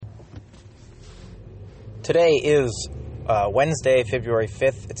Today is Wednesday, February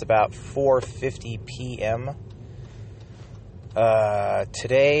 5th. It's about 4:50 p.m.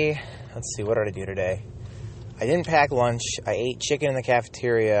 Today, let's see, what did I do today? I didn't pack lunch. I ate chicken in the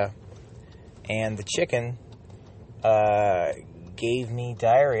cafeteria, and the chicken gave me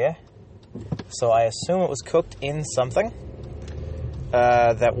diarrhea. So I assume it was cooked in something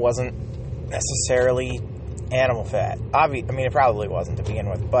that wasn't necessarily animal fat. It probably wasn't to begin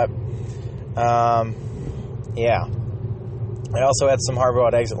with, but yeah. I also had some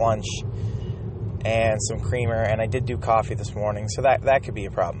hard-boiled eggs at lunch and some creamer, and I did do coffee this morning, so that could be a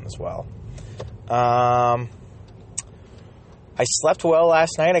problem as well. I slept well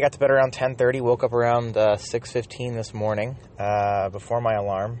last night. I got to bed around 10:30, woke up around 6:15 this morning before my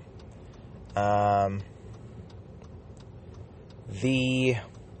alarm. The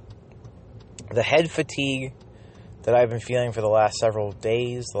head fatigue that I've been feeling for the last several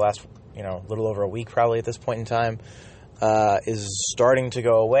days, little over a week probably at this point in time, is starting to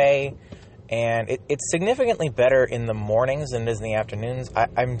go away, and it's significantly better in the mornings than it is in the afternoons.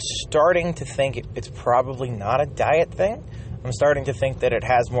 I'm starting to think it's probably not a diet thing. I'm starting to think that it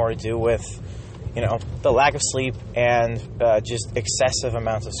has more to do with, the lack of sleep and just excessive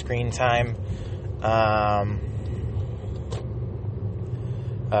amounts of screen time.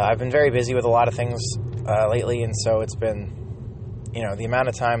 I've been very busy with a lot of things lately, and so it's been, the amount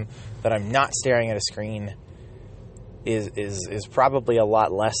of time that I'm not staring at a screen is probably a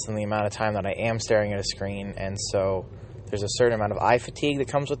lot less than the amount of time that I am staring at a screen, and so there's a certain amount of eye fatigue that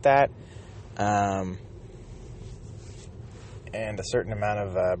comes with that, and a certain amount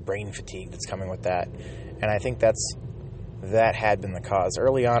of brain fatigue that's coming with that, and I think that had been the cause.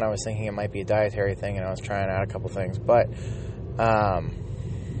 Early on, I was thinking it might be a dietary thing, and I was trying out a couple things, but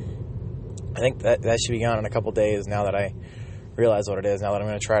I think that should be gone in a couple days now that I realize what it is, now that I'm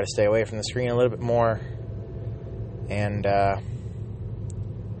going to try to stay away from the screen a little bit more. And, I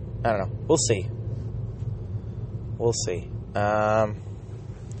don't know. We'll see.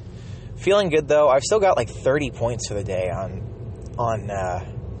 Feeling good, though. I've still got, 30 points for the day on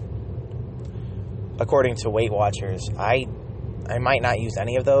according to Weight Watchers. I might not use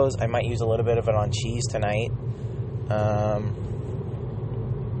any of those. I might use a little bit of it on cheese tonight.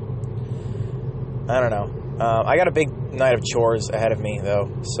 I don't know. I got a big night of chores ahead of me, though,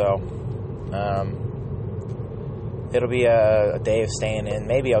 so it'll be a day of staying in.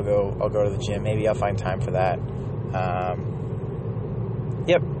 Maybe I'll go to the gym. Maybe I'll find time for that.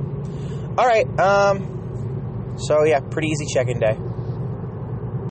 Yep. All right. So yeah, pretty easy check-in day.